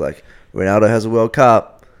for people like Ronaldo has a World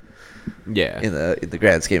Cup. Yeah, in the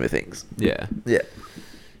grand scheme of things. Yeah, yeah.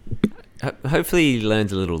 Hopefully he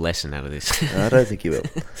learns a little lesson out of this. I don't think he will.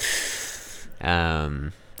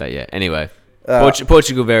 But yeah. Anyway,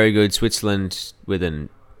 Portugal very good. Switzerland with an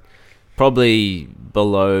probably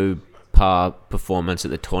below par performance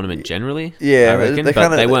at the tournament generally. Yeah, I reckon,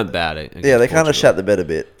 but they weren't bad. Yeah, they kind of shut the bed a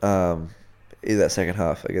bit. In that second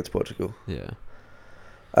half against Portugal. Yeah.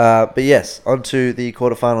 But yes, on to the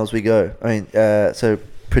quarterfinals we go. I mean, so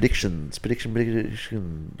predictions. Predictions.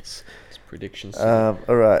 All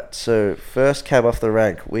right. So first cab off the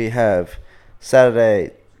rank, we have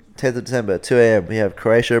Saturday, 10th of December, 2 a.m. We have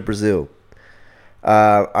Croatia, Brazil.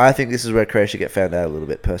 I think this is where Croatia get found out a little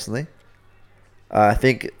bit, personally. I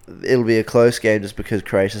think it'll be a close game just because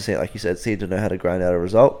Croatia, like you said, seem to know how to grind out a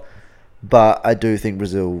result. But I do think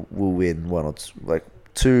Brazil will win 2-0,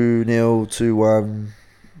 2-1,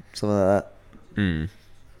 something like that.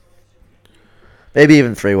 Maybe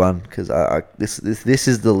even 3-1, because this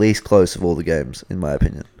is the least close of all the games, in my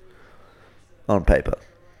opinion, on paper.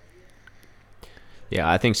 Yeah,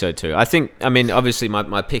 I think so too. I mean, obviously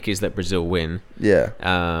my pick is that Brazil win. Yeah.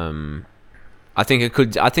 I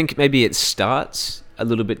think maybe it starts a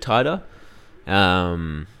little bit tighter.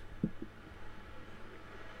 So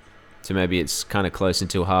maybe it's kind of close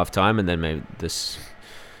until half-time, and then maybe this...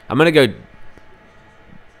 I'm going to go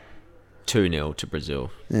 2-0 to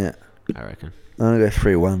Brazil. Yeah. I reckon. I'm going to go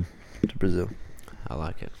 3-1 to Brazil. I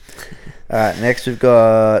like it. All right, next we've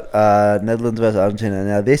got Netherlands versus Argentina.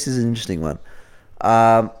 Now, this is an interesting one.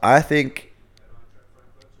 I think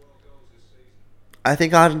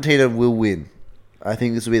Argentina will win. I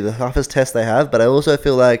think this will be the toughest test they have, but I also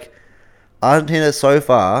feel like Argentina so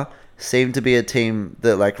far seem to be a team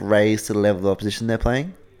that like raised to the level of opposition they're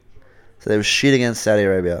playing. So they were shit against Saudi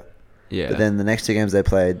Arabia. Yeah. But then the next 2 games they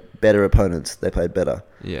played better opponents. They played better.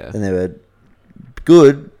 Yeah. And they were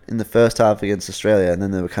good in the first half against Australia, and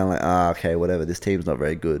then they were kind of like, okay, whatever. This team's not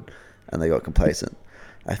very good, and they got complacent.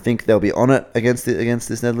 I think they'll be on it against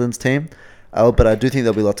this Netherlands team, but I do think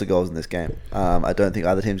there'll be lots of goals in this game. I don't think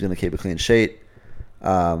either team's going to keep a clean sheet.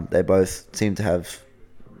 They both seem to have.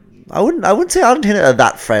 I wouldn't say Argentina are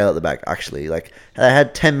that frail at the back. Actually, like they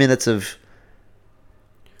had 10 minutes of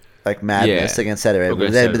like madness against Saudi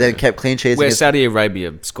Arabia, but then kept clean sheets. Where Saudi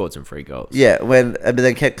Arabia scored some free goals. Yeah, but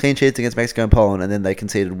then kept clean sheets against Mexico and Poland, and then they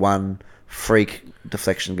conceded one freak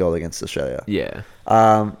deflection goal against Australia. Yeah.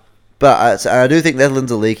 But I do think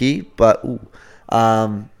Netherlands are leaky, but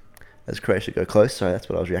as Croatia go close, sorry, that's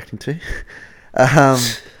what I was reacting to.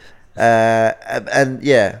 And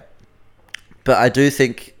yeah, but I do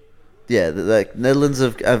think, the Netherlands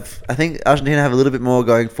have. I think Argentina have a little bit more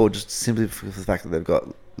going for just simply for the fact that they've got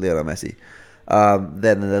Lionel Messi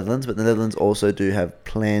than the Netherlands, but the Netherlands also do have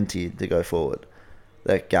plenty to go forward.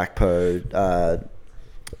 Like Gakpo,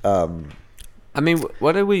 I mean,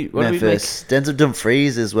 what do we make? Denzel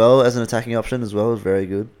Dumfries as well as an attacking option as well is very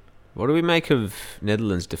good. What do we make of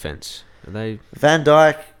Netherlands' defense? Are they Van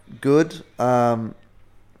Dijk good? The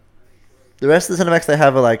rest of the centre backs they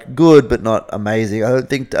have are like good but not amazing. I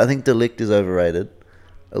think De Ligt is overrated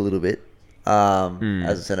a little bit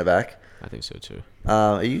as a centre back. I think so too.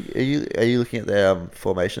 Are you looking at their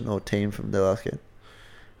formation or team from their last game?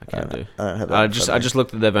 I can't do. I don't have that. I just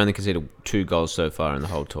looked at they've only conceded 2 goals so far in the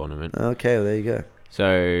whole tournament. Okay, well, there you go.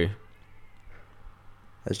 So,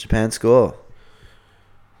 as Japan score,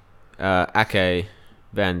 Ake,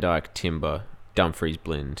 Van Dijk, Timber, Dumfries,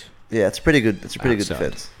 Blind. Yeah, it's pretty good. It's a pretty good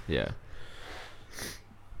defense. Yeah.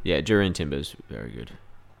 Yeah, Jurien Timber's very good.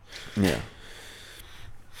 Yeah.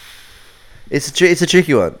 It's a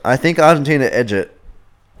tricky one. I think Argentina edge it.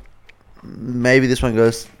 Maybe this one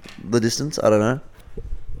goes the distance. I don't know.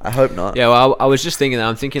 I hope not. Yeah, well, I was just thinking that.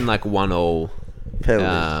 I'm thinking like 1-1,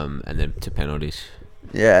 Penalties. and then to penalties.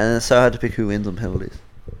 Yeah, and it's so hard to pick who wins on penalties.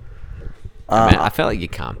 I felt like you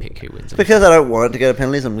can't pick who wins. Because I don't want it to go to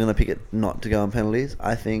penalties, I'm going to pick it not to go on penalties.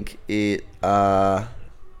 I think it. For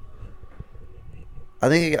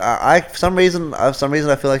some reason I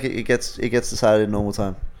feel like it gets decided in normal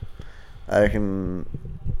time. I reckon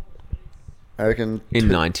in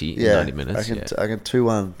 90 minutes. I reckon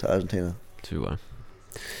 2-1 to Argentina. 2-1.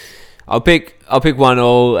 I'll pick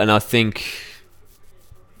 1-1, and I think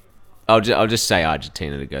I'll just say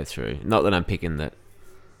Argentina to go through. Not that I'm picking that.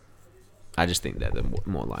 I just think they're the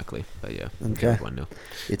more likely. But yeah. Okay. 1-0.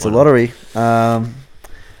 It's 1-0. A lottery.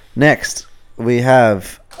 Next we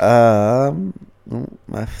have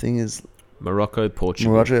my thing is Morocco,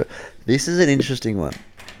 Portugal. This is an interesting one.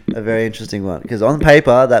 A very interesting one. Because on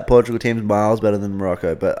paper, that Portugal team's miles better than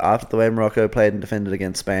Morocco. But after the way Morocco played and defended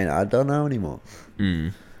against Spain, I don't know anymore.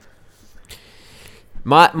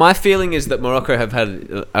 My feeling is that Morocco have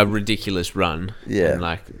had a ridiculous run. Yeah. And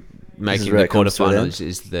like making the quarterfinals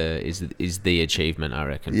is the achievement, I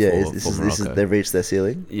reckon. Yeah, for Morocco. They've reached their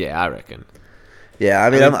ceiling. Yeah, I reckon. Yeah, I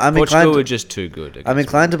mean, I'm Portugal were just too good. I'm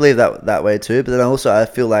inclined to believe that way too, but then also I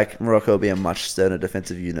feel like Morocco will be a much sterner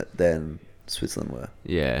defensive unit than Switzerland were.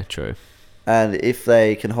 Yeah, true. And if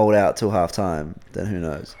they can hold out till half time, then who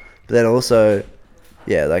knows? But then also,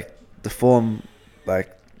 yeah, like the form,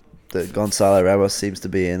 like that Gonzalo Ramos seems to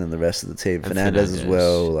be in, and the rest of the team, Fernandez as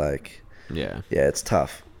well. Like, yeah, it's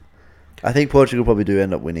tough. I think Portugal probably do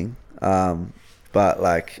end up winning, but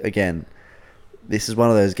like again, this is one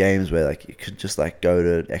of those games where like you could just like go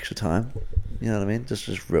to extra time. You know what I mean?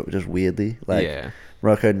 Just weirdly, like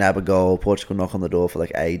Morocco nab a goal, Portugal knock on the door for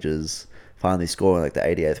like ages, finally score in like the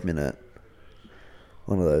 88th minute.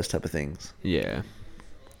 One of those type of things. Yeah.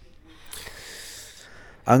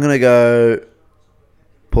 I'm gonna go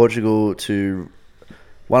Portugal to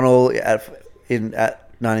 1-1 at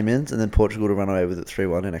 90 minutes, and then Portugal to run away with it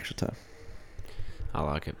 3-1 in extra time. I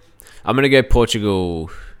like it. I'm gonna go Portugal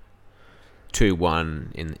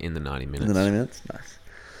 2-1 in the 90 minutes. In the 90 minutes, nice.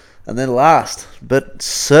 And then last, but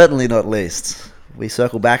certainly not least, we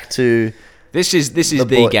circle back to this is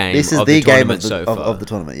the game. This is of the game of the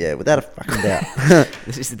tournament. Yeah, without a fucking doubt.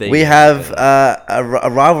 This is the. We have a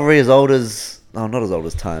rivalry as old as. No, not as old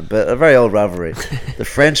as time, but a very old rivalry. The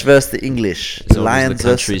French versus the English. The Lions the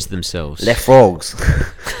countries themselves. Les Frogs.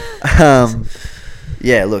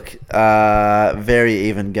 Yeah, look, very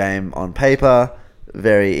even game on paper.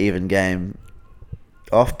 Very even game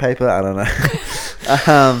off paper. I don't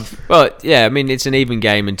know. Well, yeah, I mean, it's an even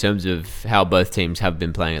game in terms of how both teams have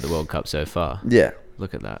been playing at the World Cup so far. Yeah.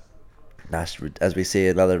 Look at that. That's, as we see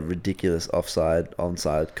another ridiculous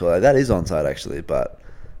onside call. That is onside, actually, but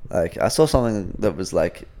like I saw something that was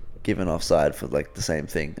like given offside for like the same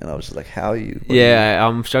thing, and I was just like, how are you?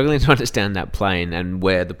 I'm struggling to understand that plane and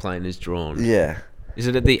where the plane is drawn. Yeah. Is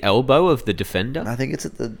it at the elbow of the defender? I think it's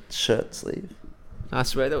at the shirt sleeve. I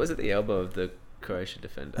swear that was at the elbow of the Croatian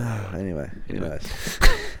defender. Anyway.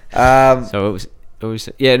 So it was.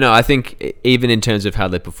 Yeah, no, I think even in terms of how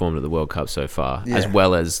they performed at the World Cup so far, Yeah. as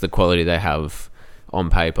well as the quality they have on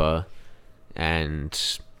paper,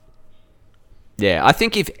 and yeah, I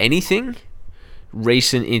think if anything,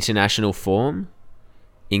 recent international form,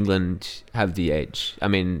 England have the edge. I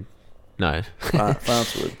mean, no,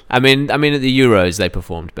 France would. I mean, at the Euros they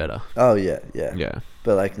performed better. Oh yeah. Yeah,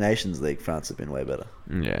 But like Nations League, France have been way better.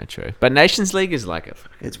 yeah, true. But Nations League is like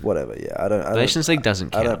It's whatever. Yeah, I don't. Nations League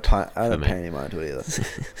doesn't count. I don't for pay me. any mind to it either.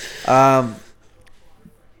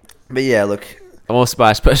 But yeah, look, Also,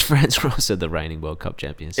 I suppose France are also the reigning World Cup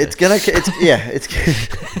champions. So. it's gonna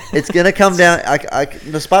come down.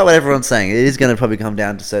 Despite what everyone's saying, it is gonna probably come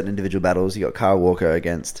down to certain individual battles. You got Kyle Walker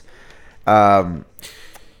against Kylian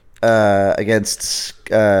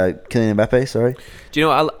Mbappe. Sorry. Do you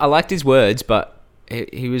know? I liked his words, but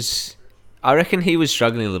he was. I reckon he was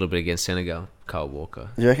struggling a little bit against Senegal. Kyle Walker.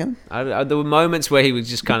 You reckon? There were moments where he was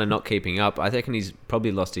just kind of not keeping up. I reckon he's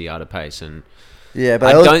probably lost a yard of pace, and Yeah,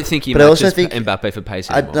 but I don't think he matches Mbappe for pace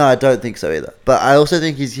anymore. No, I don't think so either. But I also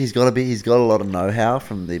think he's got a lot of know-how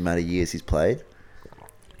from the amount of years he's played.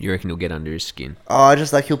 You reckon he'll get under his skin? Oh, I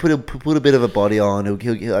just like he'll put a bit of a body on. He'll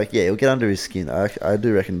get under his skin. I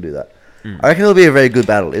do reckon he'll do that. I reckon it'll be a very good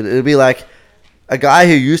battle. It'll be like a guy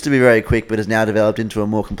who used to be very quick but has now developed into a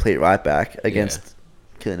more complete right back against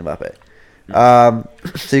Kylian Mbappe.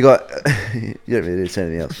 So you got you don't really need to say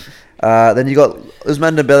anything else. Then you got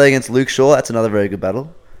Ousmane Dembele against Luke Shaw. That's another very good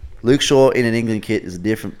battle. Luke Shaw in an England kit is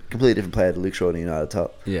completely different player to Luke Shaw in a United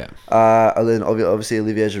top. Yeah. And then obviously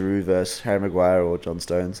Olivier Giroud versus Harry Maguire or John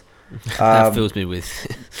Stones. That fills me with.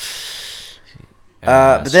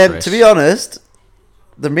 But then, stress. to be honest,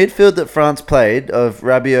 the midfield that France played of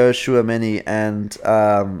Rabiot, Chouameni, and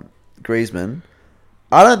Griezmann,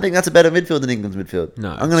 I don't think that's a better midfield than England's midfield.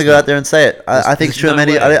 No, I'm going to go out there and say it. I think there's no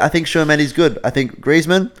Chouameni. way. I think Chouameni's good. I think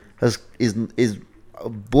Griezmann is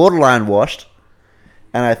borderline washed,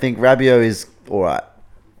 and I think Rabiot is all right.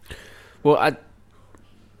 Well, I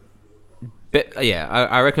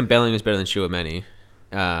reckon Bellingham's better than Chouameni.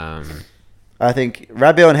 I think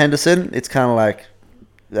Rabiot and Henderson, it's kind of like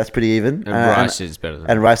that's pretty even. And Rice is better than.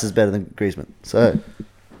 And Rice is better than Griezmann. So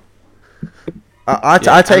I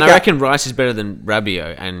take. I reckon Rice is better than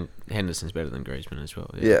Rabiot, and Henderson's better than Griezmann as well.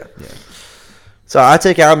 Yeah. So I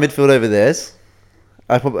take our midfield over theirs.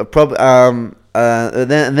 I probably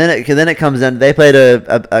then it comes down. They played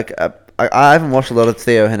I haven't watched a lot of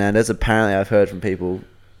Theo Hernandez. Apparently, I've heard from people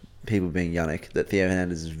being Yannick that Theo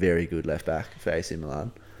Hernandez is very good left back for AC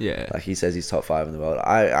Milan. Yeah. Like he says he's top 5 in the world.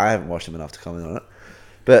 I haven't watched him enough to comment on it.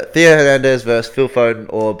 But Theo Hernandez versus Phil Foden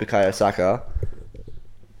or Bukayo Saka.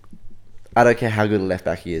 I don't care how good a left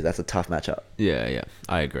back he is. That's a tough matchup. Yeah,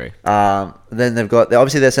 I agree. Then they've got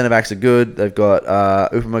obviously their centre backs are good. They've got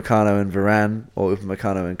Upamecano and Varane, or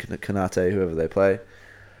Upamecano and Konate, whoever they play.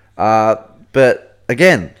 But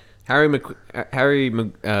again, Harry Kane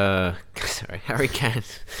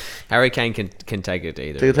can take it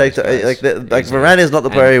either. Varane is not the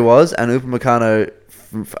player he was, and Upamecano.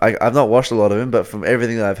 I've not watched a lot of him, but from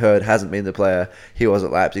everything that I've heard, hasn't been the player he was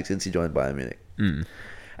at Leipzig since he joined Bayern Munich.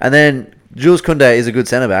 And then Jules Koundé is a good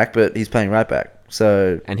centre back, but he's playing right back.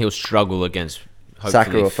 And he'll struggle against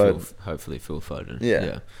Saka or Foden. Hopefully Phil Foden.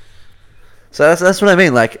 Yeah. So that's what I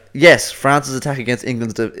mean. Like, yes, France's attack against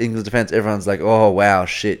England's defense. Everyone's like, oh wow,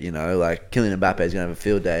 shit, like Kylian Mbappe is gonna have a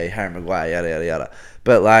field day. Harry Maguire, yada yada yada.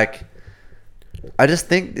 But like, I just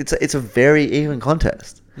think it's a very even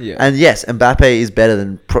contest. Yeah. And yes, Mbappe is better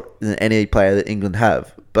than any player that England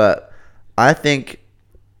have. But I think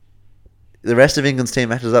the rest of England's team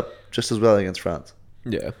matches up just as well against France.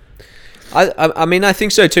 Yeah. I mean, I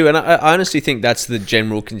think so too, and I honestly think that's the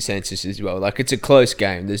general consensus as well. Like, it's a close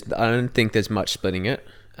game. I don't think there's much splitting it.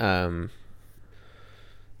 I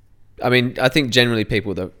mean, I think generally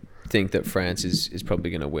people that think that France is probably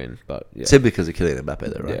going to win, but yeah. Simply because of Kylian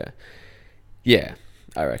Mbappe, though, right? Yeah,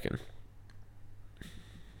 I reckon.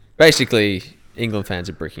 Basically, England fans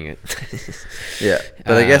are bricking it. Yeah,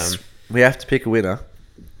 but I guess we have to pick a winner.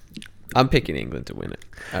 I'm picking England to win it.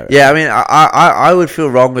 Yeah, I mean, I would feel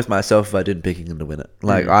wrong with myself if I didn't pick England to win it.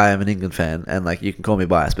 Like, I am an England fan, and like, you can call me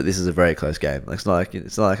biased, but this is a very close game. Like,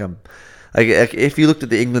 it's not like I'm like if you looked at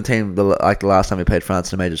the England team the last time we played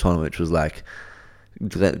France in a major tournament, which was like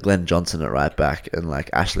Glenn Johnson at right back and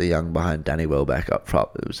like Ashley Young behind Danny Welbeck up front.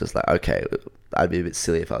 It was just like, okay, I'd be a bit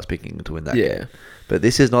silly if I was picking England to win that game. But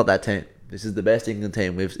this is not that team. This is the best England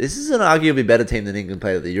team. This is an arguably better team than England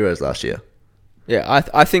played at the Euros last year. Yeah,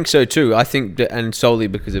 I think so too. I think and solely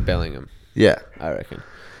because of Bellingham. Yeah, I reckon.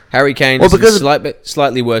 Harry Kane is in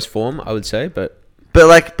slightly worse form, I would say, but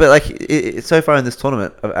so far in this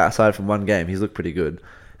tournament, aside from one game, he's looked pretty good.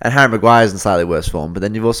 And Harry Maguire's in slightly worse form. But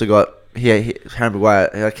then you've also got Harry Maguire.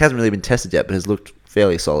 Hasn't really been tested yet, but has looked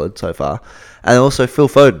fairly solid so far. And also Phil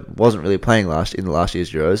Foden wasn't really playing in the last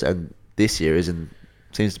year's Euros, and this year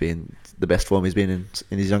seems to be in the best form he's been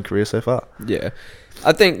in his young career so far. Yeah,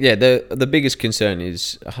 I think the biggest concern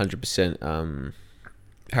is 100%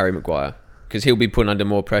 Harry Maguire, because he'll be put under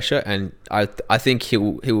more pressure, and I think he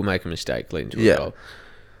will make a mistake leading to a goal.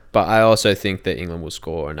 But I also think that England will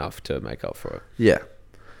score enough to make up for it. Yeah.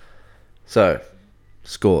 So,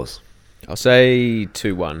 scores. I'll say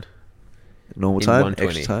 2-1. Normal In time,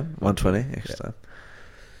 120. extra time, 120 extra time.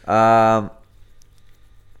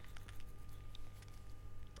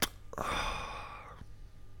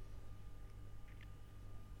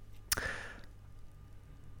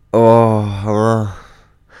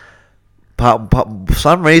 For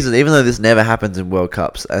some reason, even though this never happens in World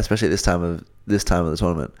Cups, especially at this time of the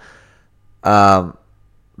tournament, part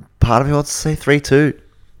of me wants to say 3-2.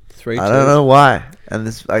 3-2. I don't know why. And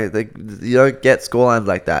you don't get scorelines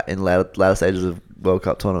like that in latter stages of World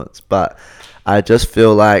Cup tournaments. But I just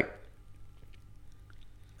feel like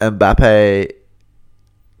Mbappe...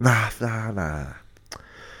 Nah.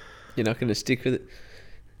 You're not going to stick with it?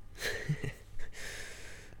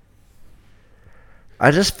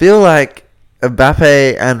 I just feel like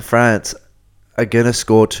Mbappe and France are going to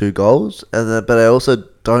score 2 goals. But I also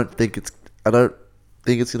don't think it's... I don't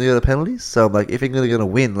think it's going to go to penalties. So I'm like, if England are going to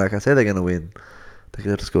win, like I said, they're going to win. They're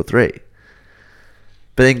going to have to score 3.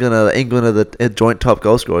 But England are the joint top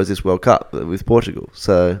goal scorers this World Cup with Portugal.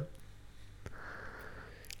 So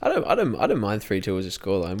I don't mind 3-2 as a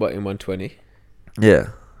scoreline. What, in 120? yeah.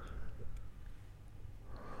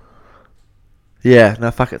 Yeah, no,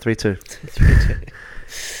 fuck it, 3-2.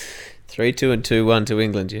 3-2 and 2-1 to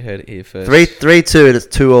England. You heard it here first. 3-2 and it's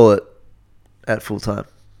 2-2 at full time.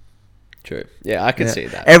 True. Yeah, I can see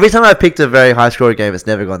that. Every time I've picked a very high scoring game, it's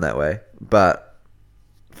never gone that way. But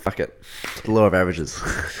fuck it, the law of averages.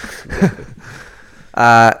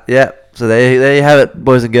 Yeah. So there you have it,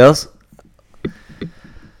 boys and girls.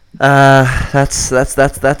 That's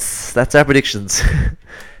our predictions.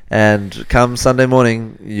 And come Sunday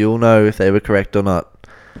morning, you'll know if they were correct or not.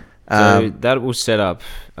 So that will set up.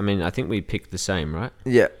 I mean, I think we picked the same, right?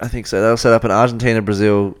 Yeah, I think so. That'll set up an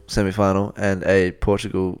Argentina-Brazil semi-final and a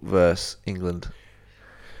Portugal versus England.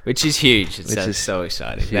 Which is huge. It's so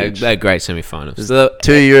exciting. They're great semi-finals. So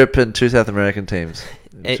 2 Europe and 2 South American teams.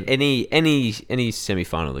 Any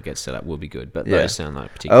semi-final that gets set up will be good, but those sound like I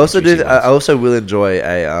particularly. I also will enjoy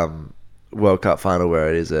a World Cup final where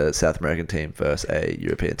it is a South American team versus a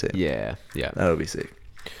European team. Yeah. That'll be sick.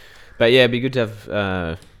 But yeah, it'd be good to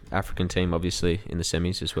have African team obviously in the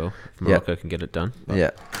semis as well. If Morocco can get it done.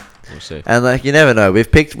 Yeah, we'll see. And like you never know.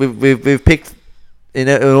 We've picked in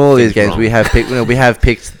all these games. We have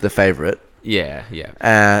picked the favorite. Yeah.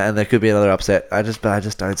 And there could be another upset. I just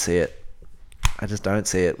don't see it. I just don't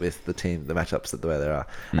see it with the matchups the way they are.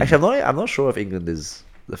 Actually, I'm not sure if England is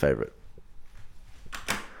the favorite.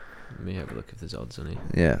 Let me have a look if there's odds on it.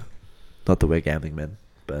 Yeah, not that we're gambling men,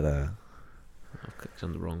 but I've clicked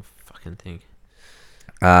on the wrong fucking thing.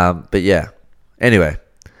 But yeah. Anyway,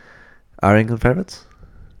 are England favourites?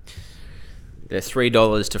 They're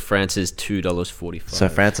 $3 to France's $2.45. So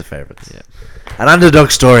France are favourites. Yeah. An underdog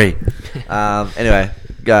story. Anyway,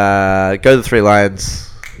 go the 3 Lions,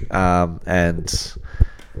 and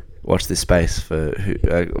watch this space for who.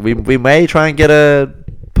 We may try and get a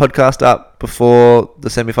podcast up before the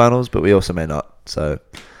semi-finals, but we also may not. So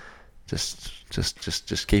just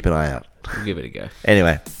keep an eye out. We'll give it a go.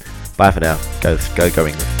 Anyway, bye for now. Go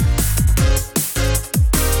England.